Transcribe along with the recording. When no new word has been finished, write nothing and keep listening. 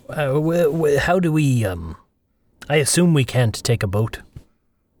how do we, I assume we can't take a boat.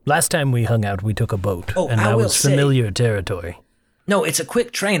 Last time we hung out, we took a boat, and that was familiar territory. No, it's a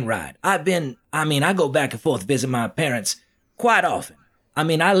quick train ride. I go back and forth visit my parents quite often. I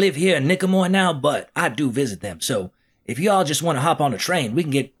mean, I live here in Nicomoy now, but I do visit them. So if y'all just want to hop on a train,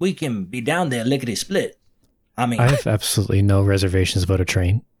 we can be down there lickety-split. I have absolutely no reservations about a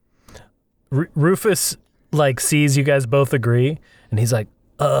train. Rufus, sees you guys both agree, and he's like,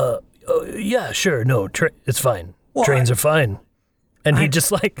 yeah, sure, no, it's fine. What? Trains are fine. And he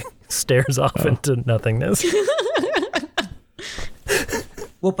just, stares off into nothingness.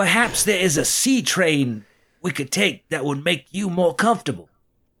 Well, perhaps there is a sea train we could take that would make you more comfortable.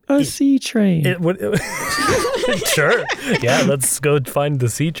 A sea train. Sure. Yeah, let's go find the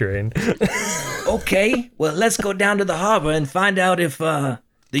sea train. Okay, well, let's go down to the harbor and find out if the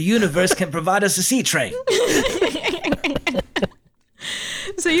universe can provide us a sea train.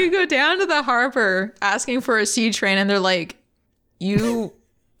 So you go down to the harbor asking for a sea train, and they're like, You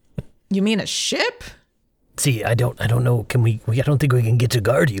mean a ship? See, I don't know. I don't think we can get to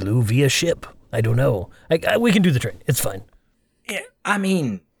Gardilu via ship. I don't know. We can do the train. It's fine. Yeah,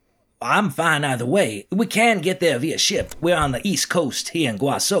 I'm fine either way. We can get there via ship. We're on the east coast here in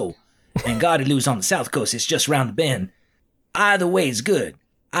Guaso, and Gardilu's on the south coast. It's just round the bend. Either way is good.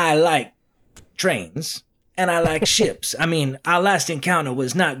 I like trains, and I like ships. Our last encounter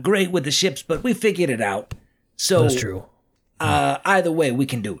was not great with the ships, but we figured it out. So that's true. Either way, we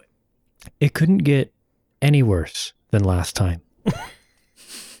can do it. It couldn't get any worse than last time.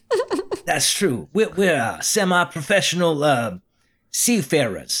 That's true. We're semi-professional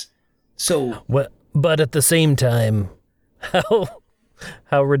seafarers. So, but at the same time,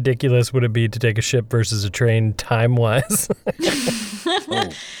 how ridiculous would it be to take a ship versus a train time-wise?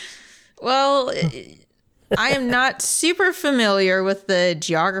 Well, I am not super familiar with the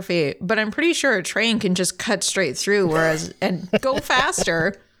geography, but I'm pretty sure a train can just cut straight through, and go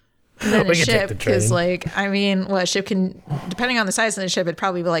faster than a ship. Because, a ship can, depending on the size of the ship, it'd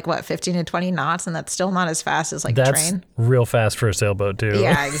probably be 15 to 20 knots, and that's still not as fast as a train. That's real fast for a sailboat, too.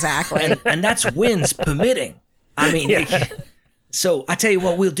 Yeah, exactly. and that's winds permitting. Yeah. So I tell you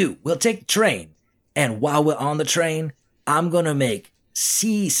what we'll do. We'll take the train, and while we're on the train, I'm going to make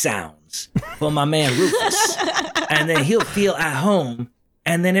sea sounds for my man Rufus. And then he'll feel at home,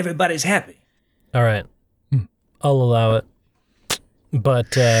 and then everybody's happy. All right. I'll allow it.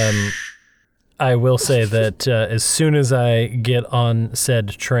 But I will say that as soon as I get on said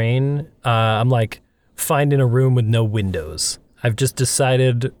train, I'm finding a room with no windows. I've just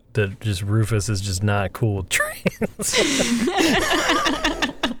decided that Rufus is just not cool with trains.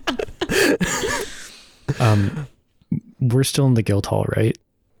 We're still in the guild hall, right?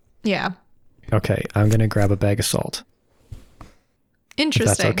 Yeah. Okay, I'm going to grab a bag of salt.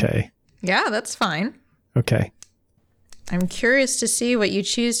 Interesting. If that's okay. Yeah, that's fine. Okay. I'm curious to see what you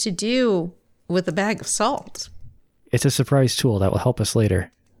choose to do with a bag of salt. It's a surprise tool that will help us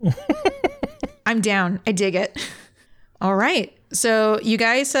later. I'm down. I dig it. All right. So you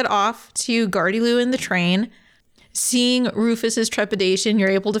guys set off to Gardilu in the train. Seeing Rufus's trepidation, you're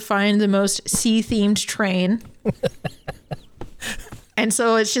able to find the most sea-themed train. And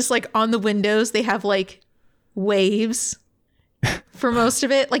so it's just on the windows, they have waves for most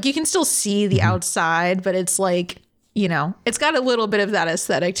of it. You can still see the outside, but it's it's got a little bit of that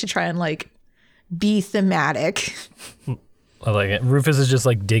aesthetic to try and be thematic. I like it. Rufus is just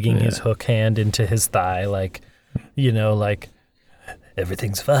digging his hook hand into his thigh,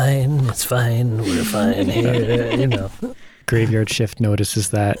 everything's fine, it's fine, we're fine here, Graveyard Shift notices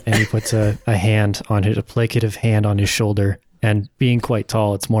that, and he puts a placative hand on his shoulder, and being quite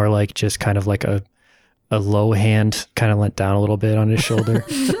tall, it's more just kind of a low hand kind of lent down a little bit on his shoulder.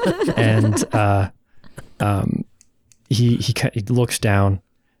 And he looks down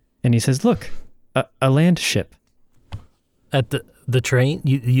and he says, "Look, a land ship." At the train?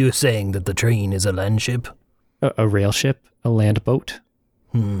 You're saying that the train is a land ship? A rail ship, a land boat,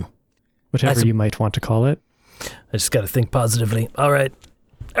 whatever you might want to call it. I just got to think positively. All right,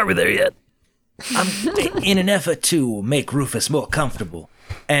 are we there yet? In an effort to make Rufus more comfortable,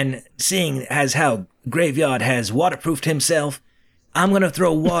 and seeing as how Graveyard has waterproofed himself, I'm going to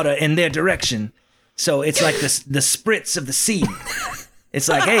throw water in their direction. So it's like the spritz of the sea. It's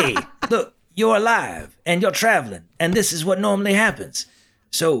hey, look, you're alive and you're traveling, and this is what normally happens.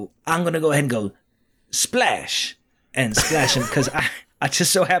 So I'm going to go ahead and go splash and splash him because I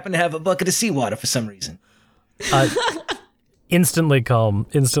just so happen to have a bucket of seawater for some reason. Instantly calm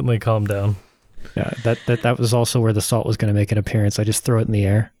down. Yeah, that was also where the salt was going to make an appearance. I just throw it in the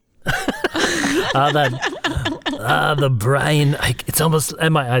air. The brine, it's almost,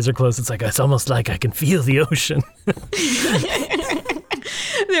 and my eyes are closed. It's almost like I can feel the ocean.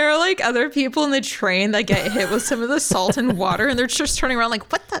 There are like other people in the train that get hit with some of the salt and water, and they're just turning around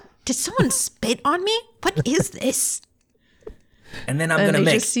like, what the? Did someone spit on me? What is this? And then I'm going to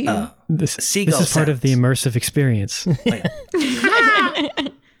make This seagull is part of the immersive experience.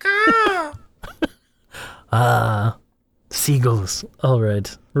 Seagulls. All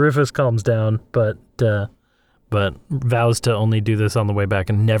right. Rufus calms down, but vows to only do this on the way back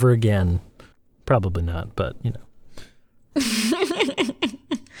and never again. Probably not, but you know.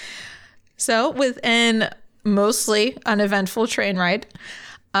 So with an mostly uneventful train ride,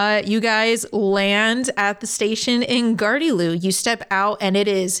 you guys land at the station in Gardilu. You step out and it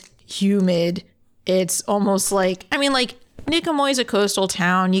is humid. It's almost like, Nikomoy's a coastal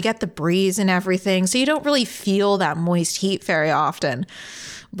town. You get the breeze and everything, so you don't really feel that moist heat very often.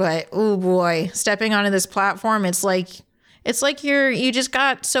 But oh boy, stepping onto this platform, it's like you just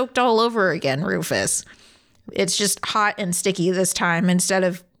got soaked all over again, Rufus. It's just hot and sticky this time instead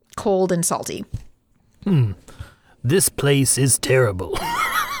of cold and salty. This place is terrible.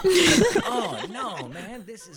 Oh no, man, this is